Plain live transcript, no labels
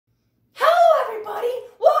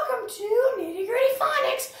to Nitty Gritty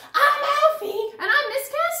Phonics. I'm Alfee. And I'm Miss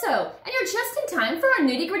Kasso. And you're just in time for our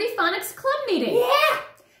Nitty Gritty Phonics club meeting. Yeah.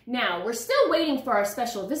 Now, we're still waiting for our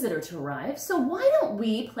special visitor to arrive, so why don't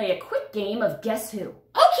we play a quick game of Guess Who?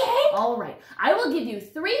 Okay. All right. I will give you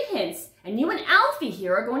 3 hints, and you and Alfee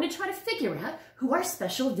here are going to try to figure out who our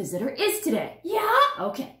special visitor is today. Yeah.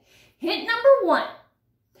 Okay. Hint number 1.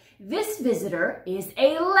 This visitor is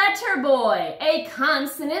a letter boy, a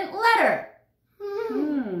consonant letter.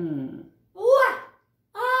 What?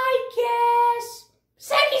 I guess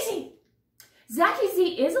Zacky Z. Zacky Z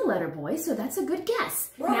is a letter boy, so that's a good guess.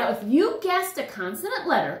 Right. Now, if you guessed a consonant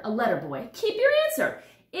letter, a letter boy, keep your answer.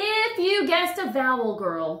 If you guessed a vowel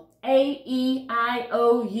girl, A, E, I,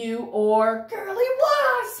 O, U, or Girly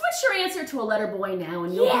was. switch your answer to a letter boy now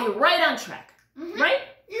and you'll be right on track. Right?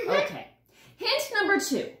 Okay. Hint number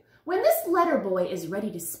 2. When this letter boy is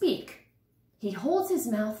ready to speak, he holds his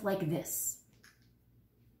mouth like this.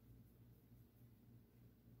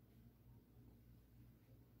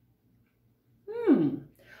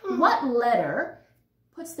 What letter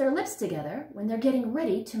puts their lips together when they're getting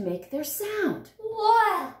ready to make their sound?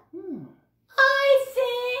 Well, I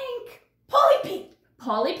think Polly P.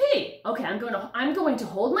 Polly P. Okay, I'm going to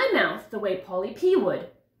hold my mouth the way Polly P would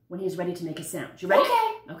when he's ready to make a sound. You ready?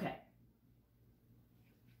 Okay. Okay.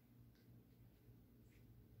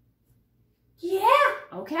 Yeah.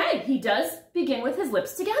 Okay, he does begin with his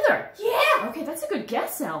lips together. Yeah. Okay, that's a good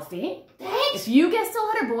guess, Alfee. Thanks. If you guessed a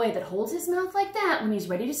letter boy that holds his mouth like that when he's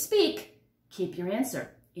ready to speak, keep your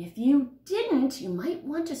answer. If you didn't, you might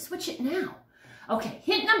want to switch it now. Okay,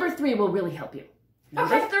 hint number 3 will really help you.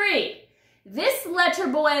 Number 3, this letter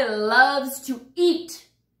boy loves to eat,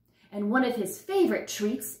 and one of his favorite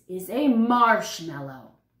treats is a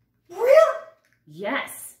marshmallow. Really?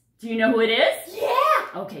 Yes. Do you know who it is?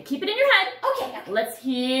 Yeah. Okay, keep it in your head. Okay. Let's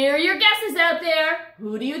hear your guesses out there.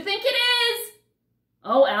 Who do you think it is?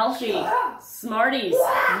 Oh, Alfee. Yeah. Smarties.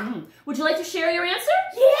 Wow. Would you like to share your answer?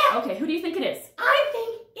 Yeah. Okay, who do you think it is? I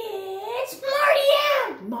think it's Marty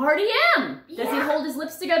M. Marty M. Does he Yeah. hold his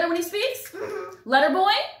lips together when he speaks? Letter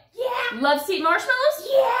boy? Yeah. Loves to eat marshmallows?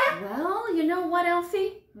 Yeah. Well, you know what,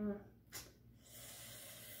 Alfee?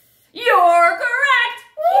 You're correct!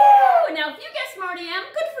 Woo! Now, if you guessed Marty M,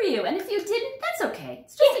 good for you. And if you didn't, that's okay.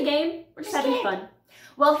 It's just a game. We're just having fun.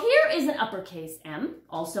 Well, here is an uppercase M,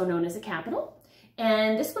 also known as a capital.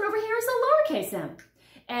 And this one over here is a lowercase m.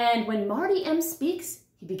 And when Marty M speaks,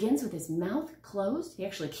 he begins with his mouth closed. He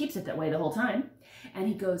actually keeps it that way the whole time. And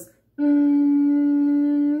he goes,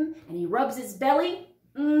 and he rubs his belly,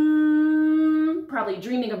 probably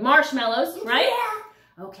dreaming of marshmallows, right?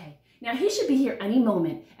 Yeah. Okay. Now, he should be here any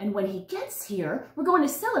moment, and when he gets here, we're going to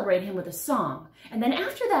celebrate him with a song. And then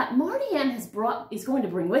after that, Marty M is going to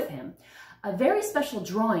bring with him a very special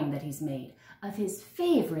drawing that he's made of his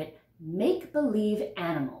favorite make-believe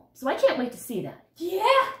animal. So I can't wait to see that.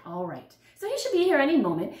 Yeah. All right. So he should be here any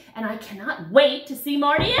moment, and I cannot wait to see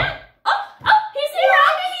Marty M. Oh, he's here! Yeah.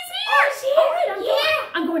 He's here! Oh, he's here. All right,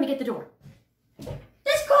 I'm going to get the door.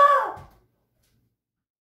 Let's go.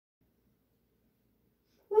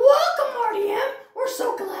 Welcome, Marty M. We're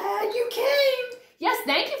so glad you came. Yes,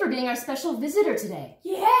 thank you for being our special visitor today.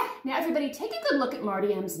 Yeah. Now, everybody, take a good look at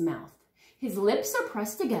Marty M's mouth. His lips are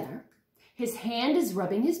pressed together, his hand is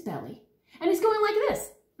rubbing his belly, and he's going like this.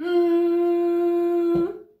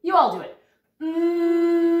 You all do it.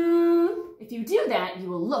 If you do that, you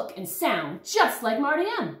will look and sound just like Marty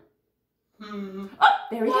M. Oh,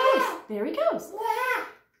 there he goes. There he goes. Wow.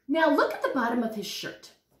 Now, look at the bottom of his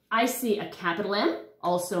shirt. I see a capital M,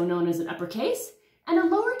 also known as an uppercase, and a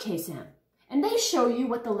lowercase m. And they show you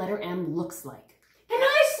what the letter M looks like. And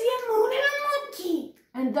I see a moon and a monkey.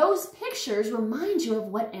 And those pictures remind you of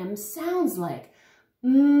what M sounds like.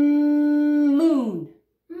 Moon.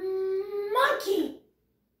 Monkey.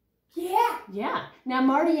 Yeah. Yeah. Now,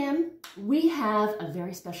 Marty M, we have a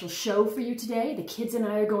very special show for you today. The kids and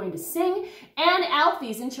I are going to sing, and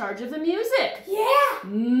Alfee's in charge of the music. Yeah.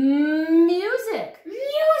 Music.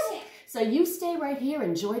 Music. So you stay right here,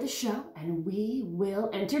 enjoy the show, and we will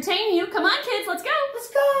entertain you. Come on, kids, let's go. Let's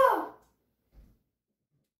go.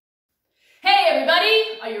 Hey,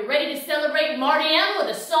 everybody. Are you ready to celebrate Marty M with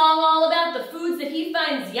a song all about the foods that he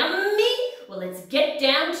finds yummy? Well, let's get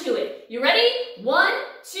down to it. You ready? 1,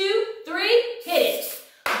 2, 3, hit it.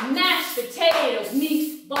 Mashed potatoes,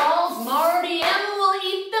 meatballs, Marty M will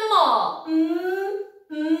eat them all.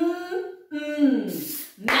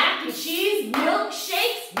 Mac and cheese,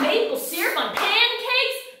 milkshakes, maple syrup on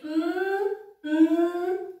pancakes.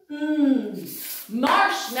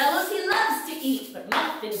 Marshmallows he loves to eat, but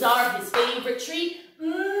muffins are his favorite treat.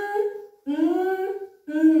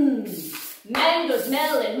 Mangoes,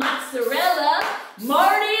 melon, mozzarella.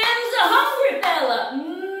 Marty M's a hungry fella.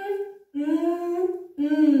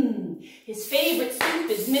 His favorite soup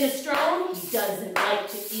is minestrone. He doesn't like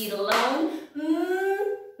to eat alone.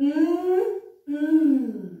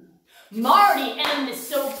 Marty M is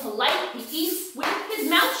so polite. He eats with his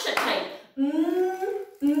mouth shut tight.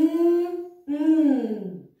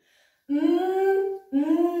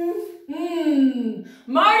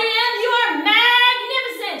 Marty M, you are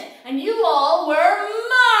magnificent, and you all were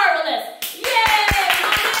marvelous. Yay,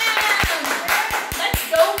 Marty M! Let's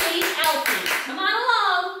go meet Alfee. Come on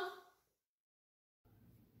along.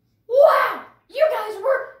 Wow, you guys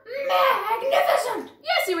were magnificent.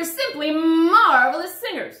 Yes, you were simply marvelous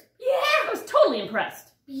singers. Yeah. I was totally impressed.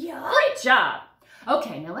 Yeah. Great job.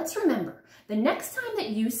 Okay, now let's remember, the next time that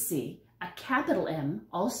you see a capital M,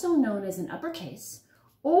 also known as an uppercase,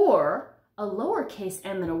 or a lowercase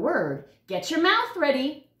m in a word, get your mouth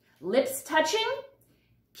ready, lips touching,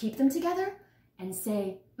 keep them together, and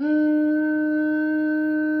say, mm.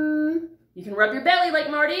 You can rub your belly like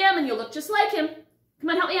Marty M and you'll look just like him. Come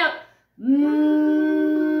on, help me out. Mm.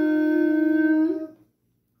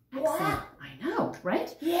 Excellent. Wow. I know,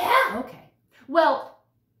 right? Yeah. Okay. Well,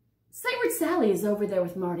 Sightward Sally is over there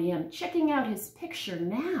with Marty M checking out his picture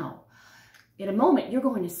now. In a moment, you're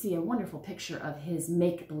going to see a wonderful picture of his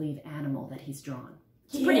make-believe animal that he's drawn.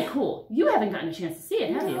 It's pretty cool. You haven't gotten a chance to see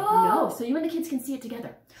it, have you? No, so you and the kids can see it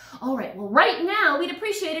together. All right, well, right now, we'd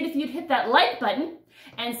appreciate it if you'd hit that like button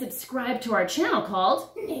and subscribe to our channel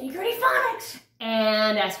called Nitty Gritty Phonics.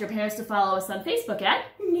 And ask your parents to follow us on Facebook at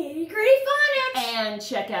Nitty Gritty Phonics. And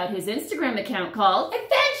check out his Instagram account called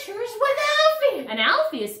Adventures with Alfee. And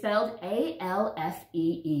Alfee is spelled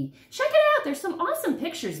A-L-F-E-E. Check it out. There's some awesome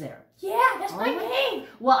pictures there. Yeah, that's my name.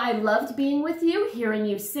 Well, I loved being with you, hearing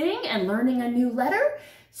you sing, and learning a new letter.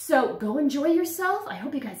 So go enjoy yourself. I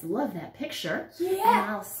hope you guys love that picture. Yeah. And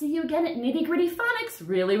I'll see you again at Nitty Gritty Phonics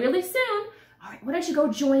really, really soon. All right, why don't you go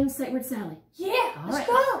join Sightward Sally? Yeah, All let's right.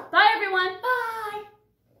 go. Bye, everyone. Bye.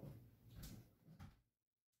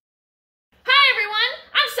 Hi, everyone.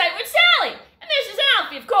 I'm Sightward Sally. And this is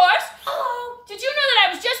Alfee, of course. Hello. Did you know that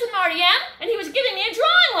I was just with Marty M and he was giving me a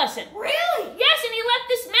drawing lesson? Really? Yes, and he left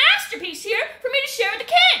this masterpiece here for me to share with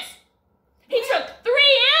the kids. He took 3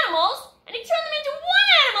 animals and he turned them into one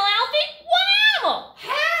animal, Alfee. One animal.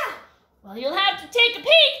 How? Well, you'll have to take a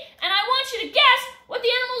peek, and I want you to guess what the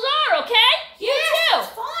animals are, okay? You too. That's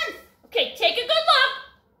fun. Okay, take a good look.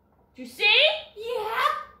 Do you see? Yeah.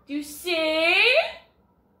 Do you see?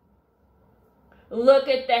 Look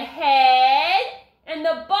at the head and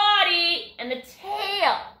the body and the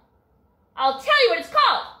tail. I'll tell you what it's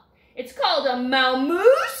called. It's called a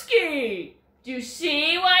mamooski. Do you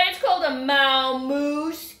see why it's called a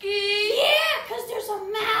mamooski? Yeah, because there's a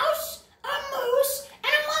mouse, a moose,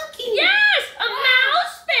 and a monkey. Yes, a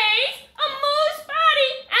mouse face, a moose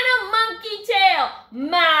body, and a monkey tail.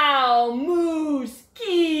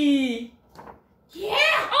 Mamooski.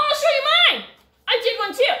 Yeah. Oh, I'll show you mine. I did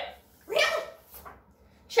one too. Really?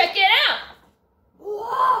 Check it out.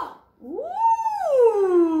 Whoa.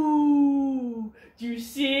 Ooh. Do you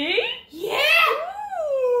see? Yeah.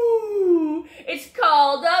 Ooh. It's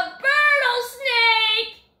called a birtle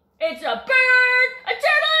snake. It's a bird, a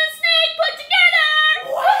turtle, and a snake put together.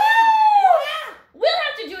 Wow. Woo! Wow. We'll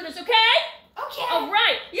have to do this, okay? Okay. All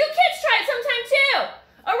right. You kids try it sometime too.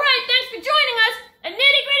 All right. Thanks for joining us at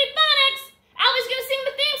Nitty Gritty Phonics. Alfee's gonna sing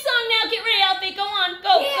the theme song now. Get ready, Alfee. Go on.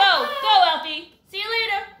 Go, Yeah. go, Alfee. See you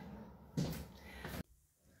later.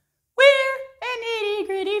 We're a Nitty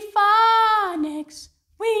Gritty Phonics.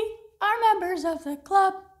 We are members of the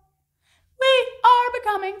club. We are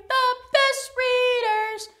becoming the best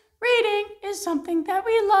readers. Reading is something that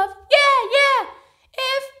we love. Yeah.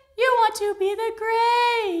 If you want to be the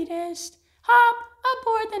greatest, hop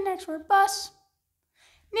aboard the next word bus.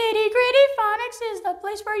 Nitty Gritty Phonics is the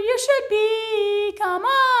place where you should be. Come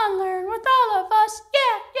on, learn with all of us.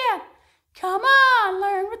 Yeah. Come on,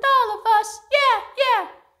 learn with all of us. Yeah.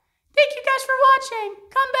 Thank you guys for watching.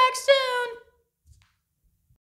 Come back soon.